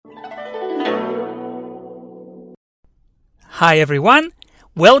Hi everyone,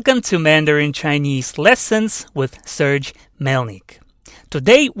 welcome to Mandarin Chinese Lessons with Serge Melnik.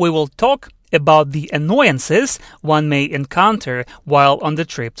 Today we will talk about the annoyances one may encounter while on the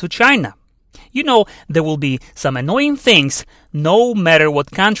trip to China. You know, there will be some annoying things no matter what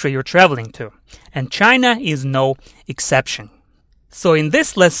country you're traveling to, and China is no exception. So in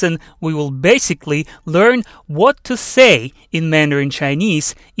this lesson, we will basically learn what to say in Mandarin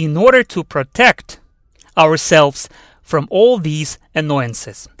Chinese in order to protect ourselves from all these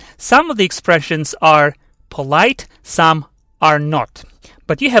annoyances. Some of the expressions are polite, some are not,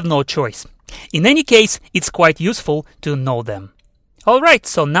 but you have no choice. In any case, it's quite useful to know them. Alright,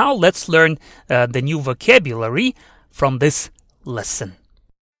 so now let's learn the new vocabulary from this lesson.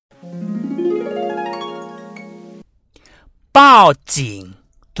 报警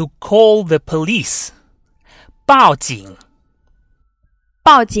to call the police. 报警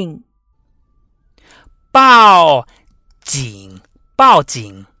报警报警报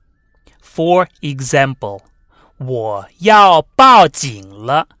警 For example, 我要报警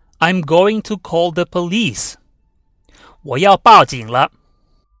了 I'm going to call the police. 我要报警了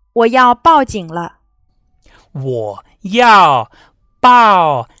我要报警了我要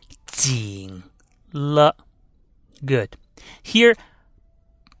报警了 Good. Here,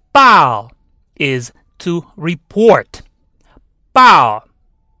 报 is to report. 报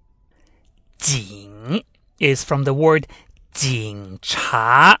警 is from the word 警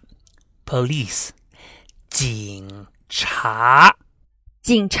察 police. 警察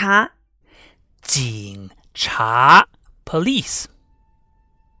警察警察 police.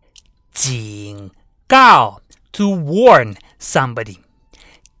 警告 to warn somebody.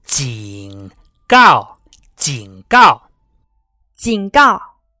 警告警告警告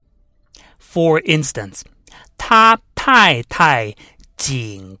For instance, 他太太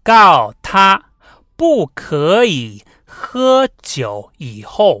警告他不可以喝酒以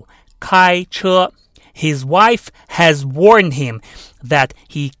后开车 His wife has warned him that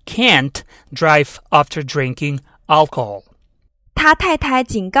he can't drive after drinking alcohol. 他太太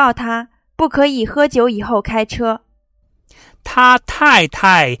警告他不可以喝酒以后开车他太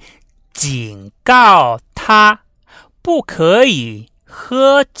太警告他不可以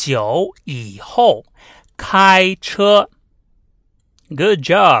喝酒以后开车 Good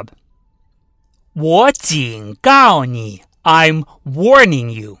job. 我警告你 I'm warning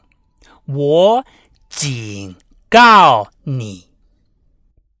you. 我警告你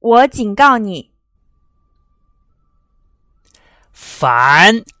我警告你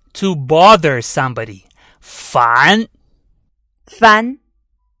烦 to bother somebody. 烦烦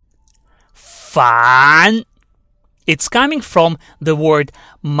烦 It's coming from the word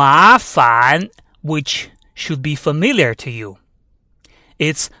麻烦 which should be familiar to you.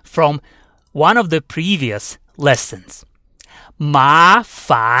 It's from one of the previous lessons. 麻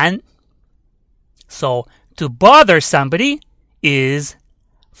烦 So, to bother somebody is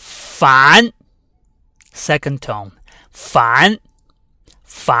烦 Second tone. 烦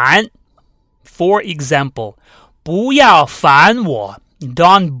烦 For example, 不要烦我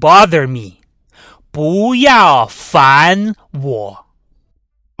Don't bother me. 不要烦我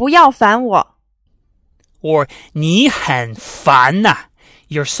不要烦我 Or 你很烦啊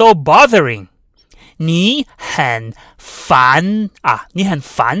You're so bothering. 你很烦啊你很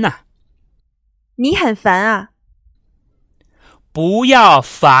烦啊你很烦啊不要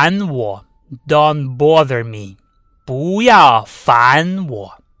烦我 Don't bother me. 不要烦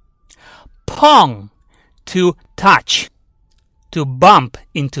我碰 to touch. To bump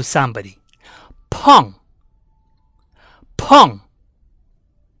into somebody. 碰碰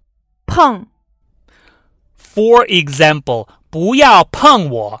碰 For example, 不要碰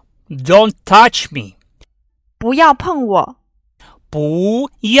我 Don't touch me. 不要碰我不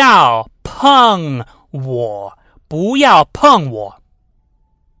要碰我不要碰我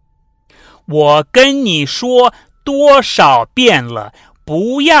我跟你说多少遍了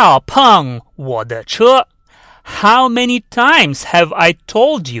不要碰我的车 How many times have I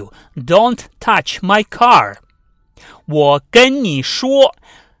told you don't touch my car? 我跟你说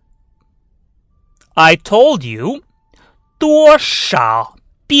I told you 多少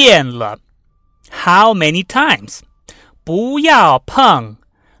遍了 How many times? 不要碰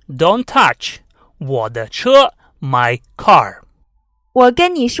Don't touch 我的车 My car. 我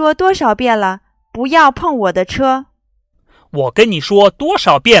跟你说多少遍了不要碰我的车我跟你说多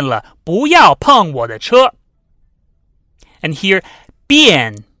少遍了不要碰我的车 And here,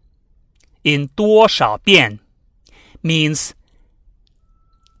 遍 in 多少遍 means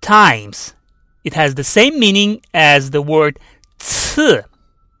times. It has the same meaning as the word 次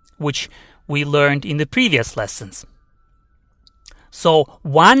which we learned in the previous lessons. So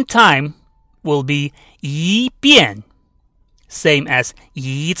one time will be 一遍, same as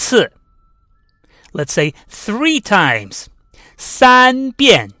一次. Let's say 3 times, 三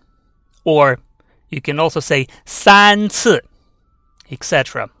遍, or you can also say 三次,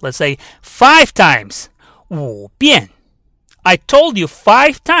 etc. Let's say 5 times, 五遍. I told you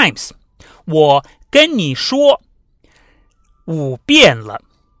 5 times. 我跟你说5遍了,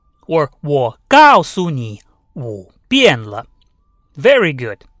 or 我告诉你5遍了. Very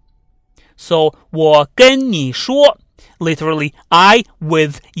good. So 我跟你说, literally I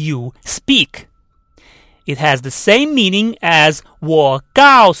with you speak. It has the same meaning as 我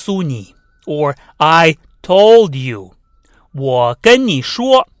告诉你 or I told you. 我跟你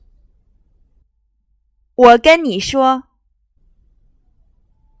说我跟你说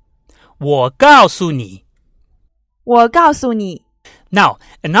我告诉你我告诉你 Now,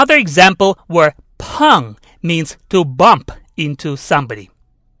 another example where pung means to bump into somebody.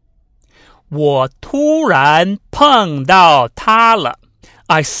 我突然碰到他了.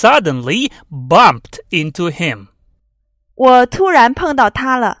 I suddenly bumped into him. 我突然碰到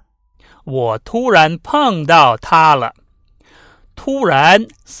他了我突然碰到他了。突然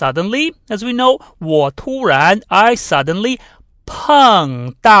suddenly, as we know, 我突然 I suddenly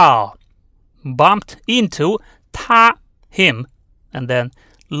碰到 bumped into 他 him and then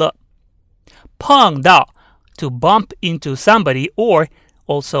了。碰到 to bump into somebody or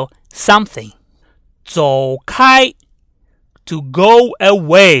also something. 走开 to go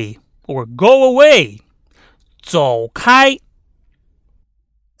away or go away. 走开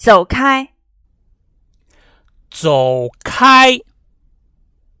走开走开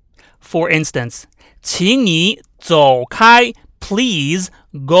For instance, 请你走开 Please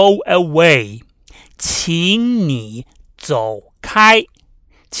go away. 请你走开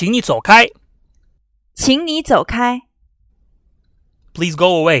请你走开请你走开 Please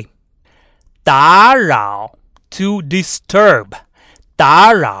go away. 打扰 to disturb.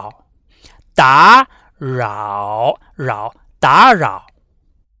 打扰打扰扰打扰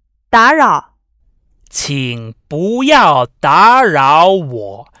打扰请不要打扰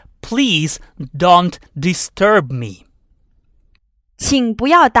我 Please don't disturb me. 请不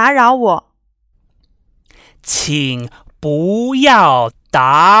要打扰我请不要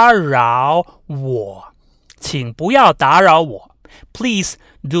打扰我请不要打扰我 Please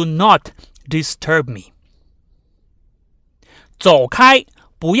do not disturb me. 走开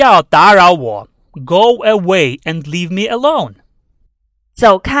不要打扰我 Go away and leave me alone.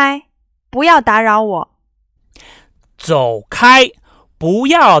 走开不要打扰我走开不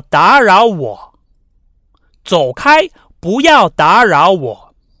要打扰我走开不要打扰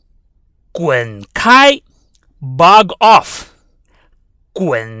我滚开 Bug off.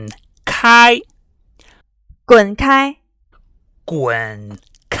 滚开滚开滚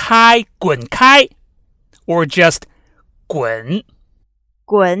开滚开 or just 滚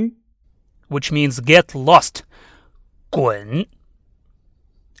滚 which means get lost. 滚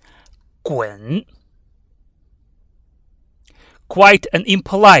滚 Quite an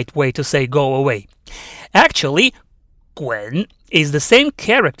impolite way to say go away. Actually, 滚 is the same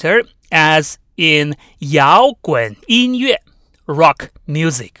character as in 摇滚音乐 rock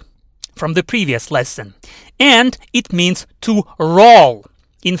music from the previous lesson. And it means to roll.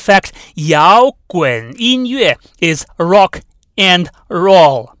 In fact, 摇滚音乐 is rock and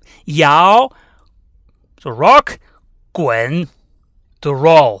roll. 摇 to rock, 滚 to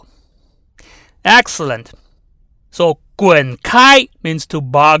roll. Excellent. So 滚开 means to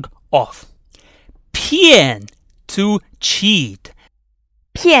bug off. 骗 to cheat.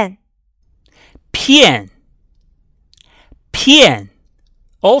 骗骗骗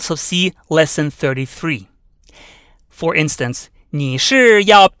Also see lesson 33. For instance, 你是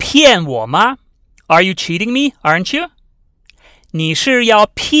要骗我吗 Are you cheating me, aren't you? 你是要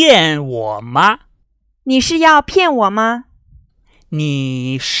骗我吗你是要骗我吗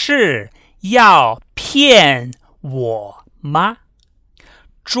你是要骗我吗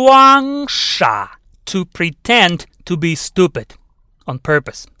装傻 to pretend to be stupid on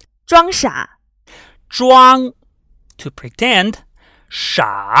purpose. 装傻装 to pretend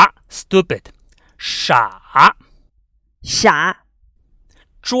傻 stupid 傻傻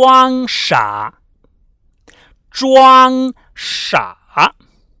装傻装傻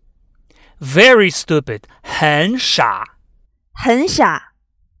very stupid 很傻很傻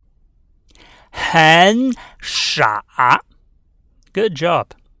很傻 Good job.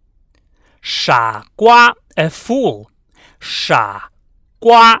 傻瓜 a fool 傻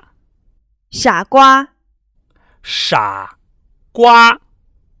瓜傻瓜傻瓜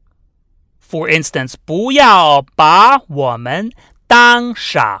For instance, 不要把我们当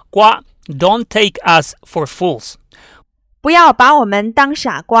傻瓜 Don't take us for fools. 不要把我们当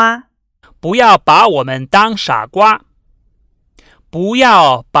傻瓜。不要把我们当傻瓜。不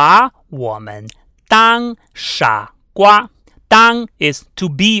要把我们当傻瓜。当 is to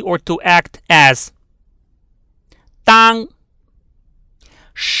be or to act as. 当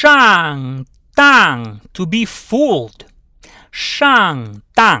上当 to be fooled. 上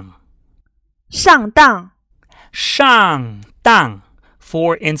当上当。上当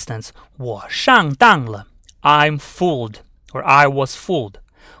For instance, 我上当了 I'm fooled or I was fooled.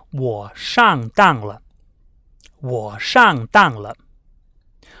 我上当了我上当了。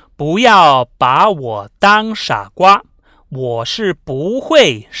不要把我当傻瓜我是不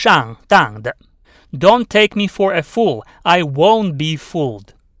会上当的。Don't take me for a fool. I won't be fooled.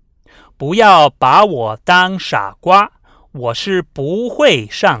 不要把我当傻瓜我是不会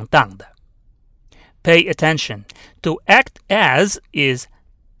上当的。Pay attention. To act as is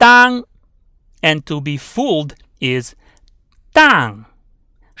当 and to be fooled is 当。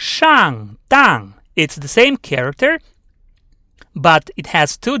上当 It's the same character, but it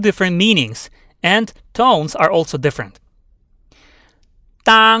has two different meanings, and tones are also different.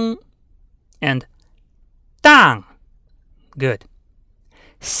 当 and 当 Good.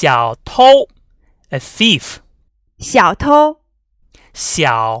 小偷 A thief. 小偷。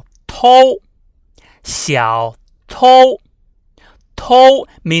小偷小偷偷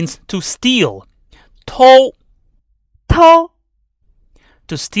means to steal. 偷偷。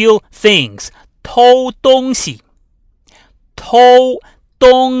To steal things. 偷东西偷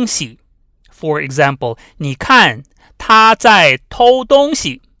东西 For example, 你看他在偷东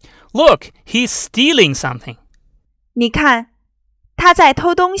西 Look, he's stealing something. 你看他在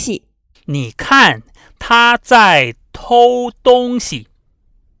偷东西。你看他在偷东西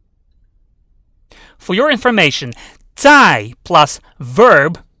For your information, 在 plus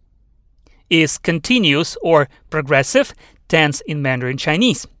verb is continuous or progressive tense in Mandarin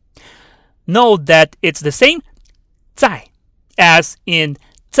Chinese. Note that it's the same 在 as in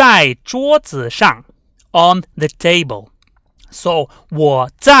在桌子上 on the table. So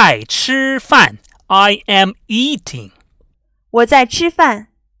我在吃饭 I am eating. 我在吃饭。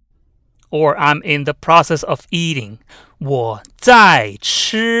Or I'm in the process of eating. 我在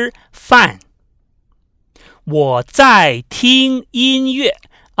吃饭。我在听音乐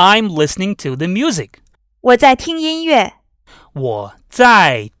I'm listening to the music. 我在听音乐。我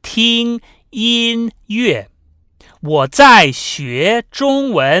在听音乐。我在学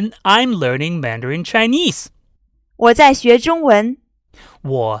中文 I'm learning Mandarin Chinese. 我在学中文。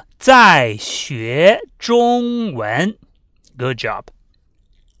我在学中文。Good job.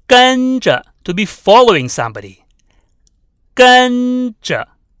 跟着 to be following somebody. 跟着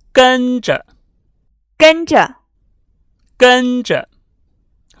跟着跟着。跟着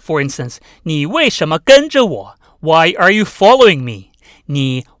For instance, 你为什么跟着我 Why are you following me?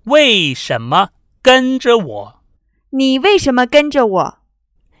 你为什么跟着我你为什么跟着我？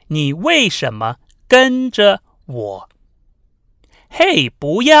你为什么跟着我 Hey,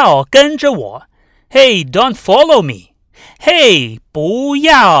 不要跟着我 Hey, don't follow me. Hey, 不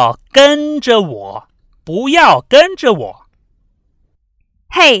要跟着我不要跟着我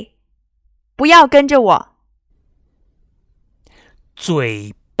嘿，不要跟着我。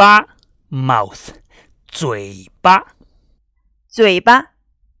嘴巴 mouth 嘴巴嘴巴。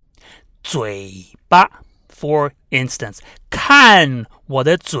嘴巴 For instance, 看我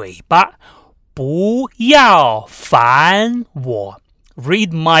的嘴巴不要烦我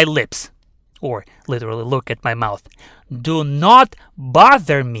Read my lips Or literally look at my mouth Do not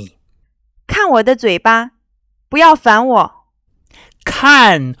bother me 看我的嘴巴，不要烦我。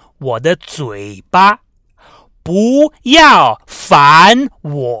看我的嘴巴不要烦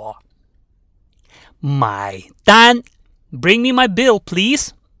我买单 Bring me my bill,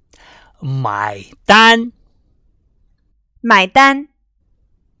 please 买单买单。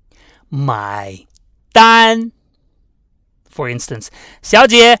买单 For instance, 小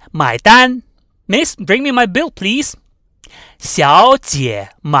姐买单 Miss, bring me my bill, please 小姐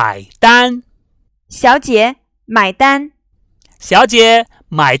买单小姐，买单。小姐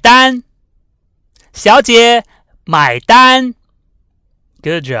买单小姐买单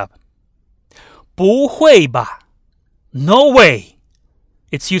Good job 不会吧 No way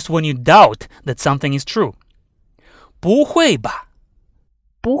It's used when you doubt that something is true 不会吧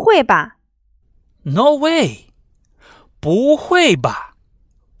不会吧？ No way 不会吧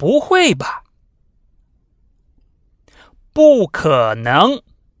不会吧不可能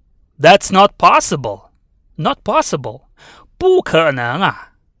That's not possible Not possible 不可能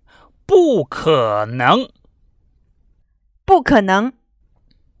啊不可能不可能。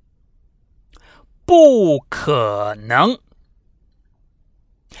不可能。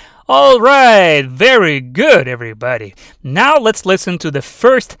All right, very good, everybody. Now let's listen to the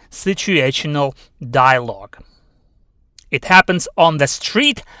first situational dialogue. It happens on the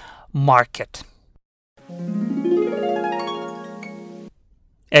street market.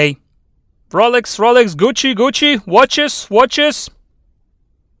 A. Rolex, Rolex, Gucci, Gucci, watches, watches.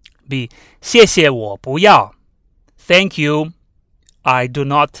 B. 谢谢我不要 Thank you, I do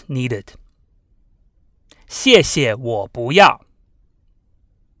not need it. 谢谢我不要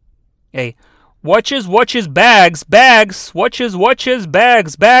A. Watches, watches, bags, bags, watches, watches,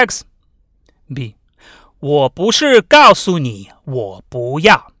 bags, bags. B. 我不是告诉你我不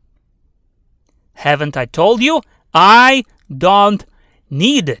要 Haven't I told you? I don't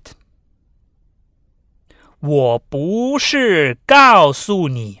need it. 我不是告诉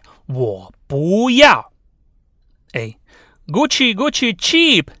你我不要 A. Gucci, Gucci,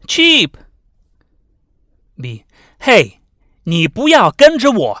 cheap, cheap. B. Hey, 你不要跟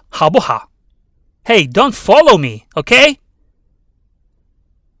着我好不好 Hey, don't follow me, okay?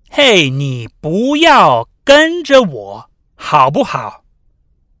 Hey, 你不要跟着我好不好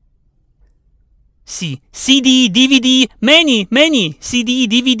C. CD, DVD, many, many. CD,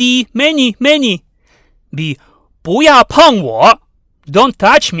 DVD, many, many. B. 不要碰我 Don't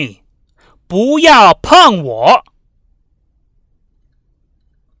touch me. 不要碰我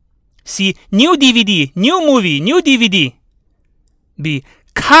C. New DVD, new movie, new DVD. B.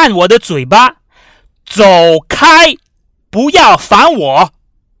 看我的嘴巴走开不要烦我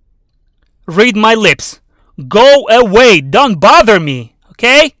Read my lips. Go away, don't bother me,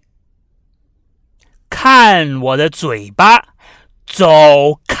 okay? 看我的嘴巴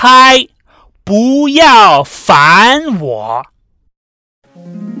走开不要烦我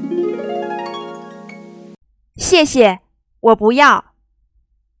谢谢，我不要。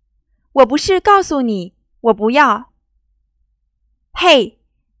我不是告诉你我不要。嘿，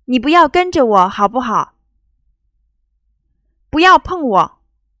你不要跟着我好不好？不要碰我。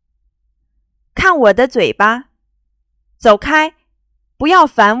看我的嘴巴。走开，不要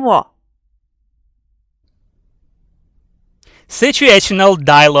烦我。Situational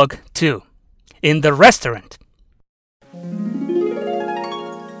dialogue 2. In the restaurant.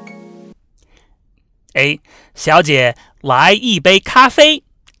 A. 小姐，来一杯咖啡。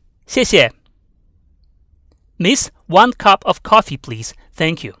谢谢。Miss, 1 cup of coffee, please.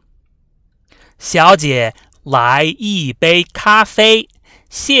 Thank you. 小姐，来一杯咖啡。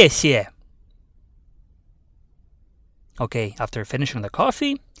谢谢。Okay, after finishing the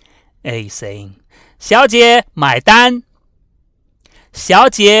coffee, A saying, 小姐，买单。小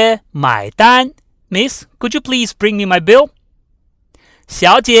姐，买单。Miss, could you please bring me my bill?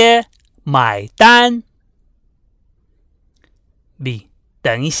 小姐，买单。B.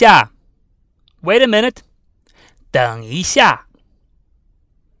 等一下。Wait a minute. 等一下。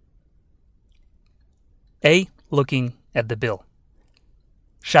A. Looking at the bill.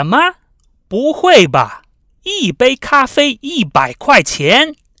 什么？不会吧？一杯咖啡100块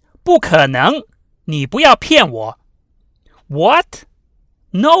钱？不可能！你不要骗我。What?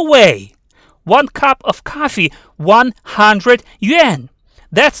 No way! 1 cup of coffee, 100 yuan.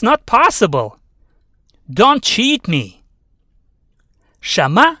 That's not possible. Don't cheat me.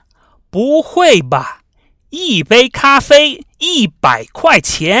 什么？不会吧？一杯咖啡100块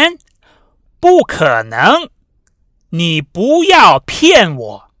钱？不可能！你不要骗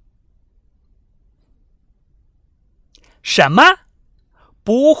我。什么？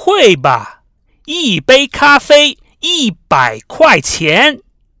不会吧？一杯咖啡100块钱？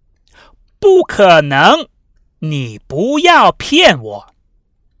不可能！你不要骗我。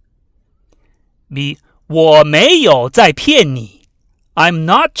B. 我没有在骗你。I'm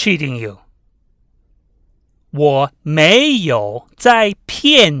not cheating you. 我没有在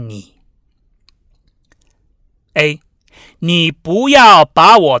骗你。A. 你不要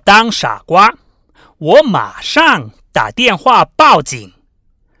把我当傻瓜，我马上打电话报警。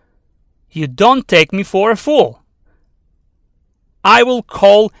You don't take me for a fool. I will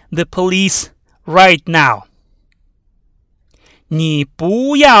call the police right now. 你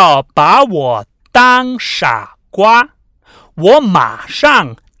不要把我当傻瓜，我马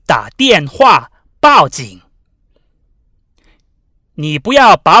上打电话报警。你不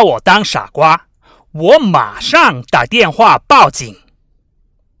要把我当傻瓜，我马上打电话报警。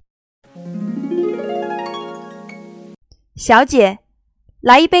小姐，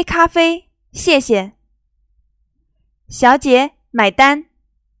来一杯咖啡，谢谢。小姐，买单。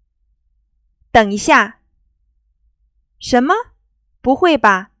等一下。什么？不会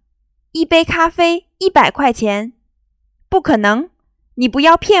吧？一杯咖啡100块钱？不可能，你不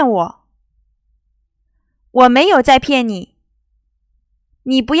要骗我。我没有在骗你。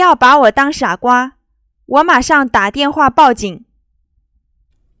你不要把我当傻瓜，我马上打电话报警。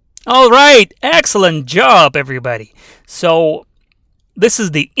All right, excellent job, everybody. So, this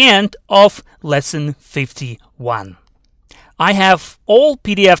is the end of lesson 51. I have all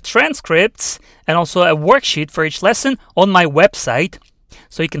PDF transcripts and also a worksheet for each lesson on my website.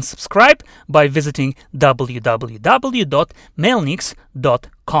 So you can subscribe by visiting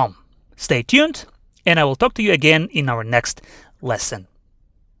www.melnix.com. Stay tuned, and I will talk to you again in our next lesson.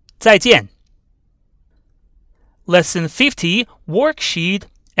 再见. Lesson 50, Worksheet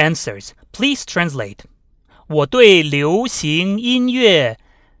Answers. Please translate. 我对流行音乐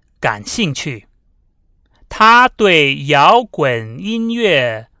感兴趣。他对摇滚音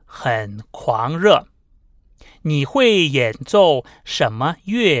乐很狂热。你会演奏什么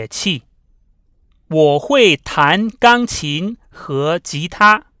乐器？我会弹钢琴和吉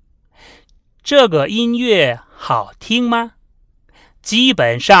他。这个音乐好听吗？基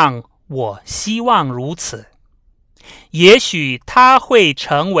本上我希望如此。也许他会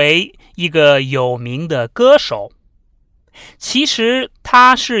成为一个有名的歌手。其实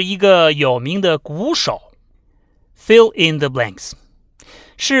他是一个有名的鼓手。Fill in the blanks.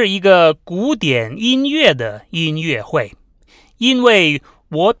 是一个古典音乐的音乐会，因为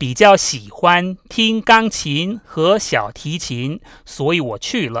我比较喜欢听钢琴和小提琴，所以我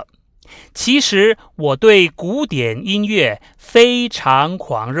去了。其实我对古典音乐非常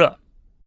狂热。